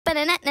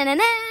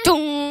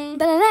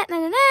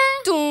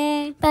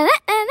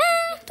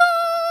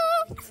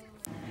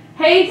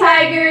Hey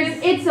Tigers,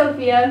 it's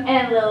Sophia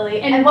and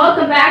Lilly, and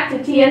welcome back to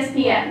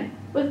TSPN.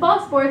 With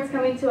fall sports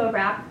coming to a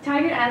wrap,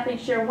 Tiger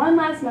athletes share one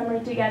last memory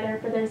together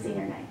for their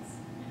senior nights.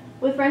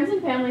 With friends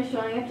and family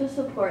showing up to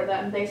support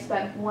them, they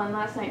spent one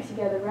last night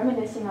together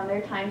reminiscing on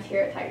their times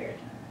here at Tigard.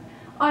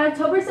 On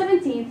October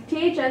 17th,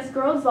 THS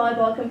girls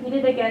volleyball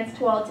competed against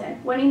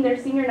Tualatin, winning their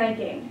senior night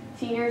game.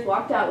 Seniors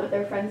walked out with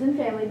their friends and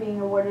family being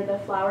awarded a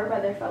flower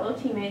by their fellow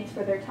teammates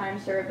for their time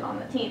served on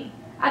the team.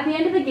 At the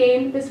end of the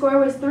game, the score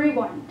was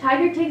 3-1.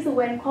 Tigard takes the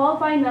win,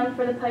 qualifying them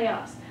for the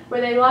playoffs,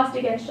 where they lost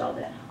against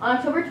Sheldon. On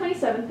October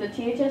 27th, the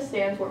THS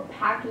stands were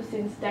packed with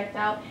students decked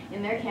out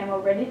in their camo,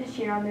 ready to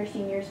cheer on their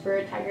seniors for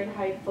a Tigard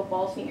High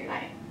football senior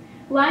night.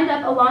 Lined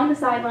up along the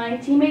sideline,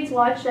 teammates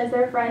watched as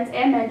their friends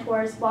and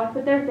mentors walked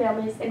with their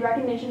families in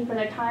recognition for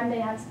their time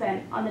they have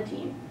spent on the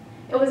team.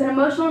 It was an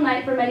emotional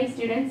night for many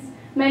students,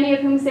 many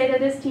of whom say that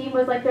this team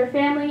was like their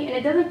family and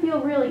it doesn't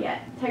feel real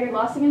yet. Tigard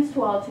lost against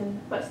Tualatin,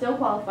 but still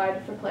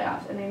qualified for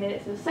playoffs, and they made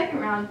it to the second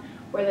round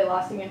where they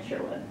lost against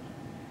Sherwood.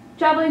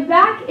 Traveling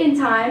back in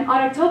time,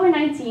 on October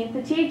 19th,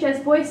 the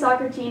THS boys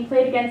soccer team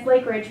played against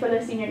Lake Ridge for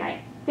their senior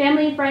night.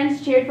 Family and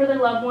friends cheered for their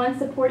loved ones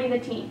supporting the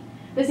team.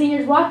 The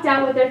seniors walked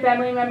out with their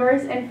family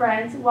members and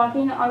friends,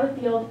 walking on the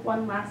field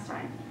one last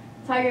time.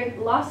 Tigard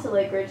lost to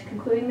Lake Ridge,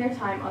 concluding their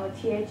time on the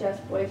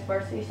THS boys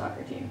varsity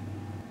soccer team.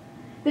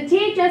 The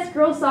THS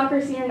girls soccer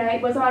senior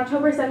night was on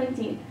October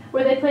 17th,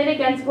 where they played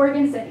against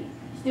Oregon City.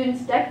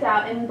 Students decked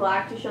out in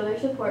black to show their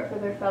support for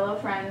their fellow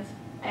friends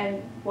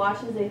and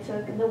watched as they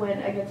took the win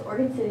against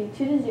Oregon City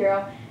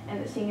 2-0,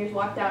 and the seniors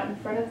walked out in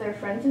front of their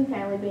friends and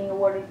family being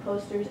awarded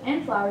posters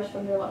and flowers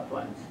from their loved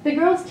ones. The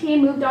girls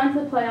team moved on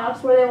to the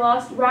playoffs where they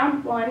lost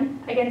round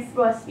 1 against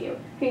Westview,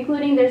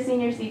 concluding their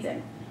senior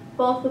season.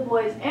 Both the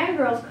boys and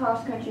girls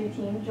cross-country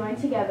team joined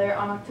together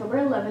on October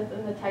 11th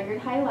in the Tigard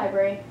High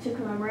Library to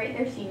commemorate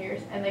their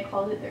seniors, and they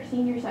called it their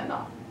senior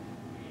send-off.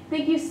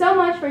 Thank you so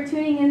much for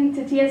tuning in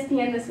to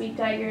TSPN this week,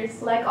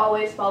 Tigers. Like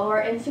always, follow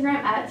our Instagram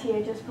at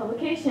THS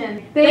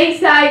Publication. Thanks,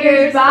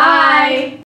 Tigers. Bye!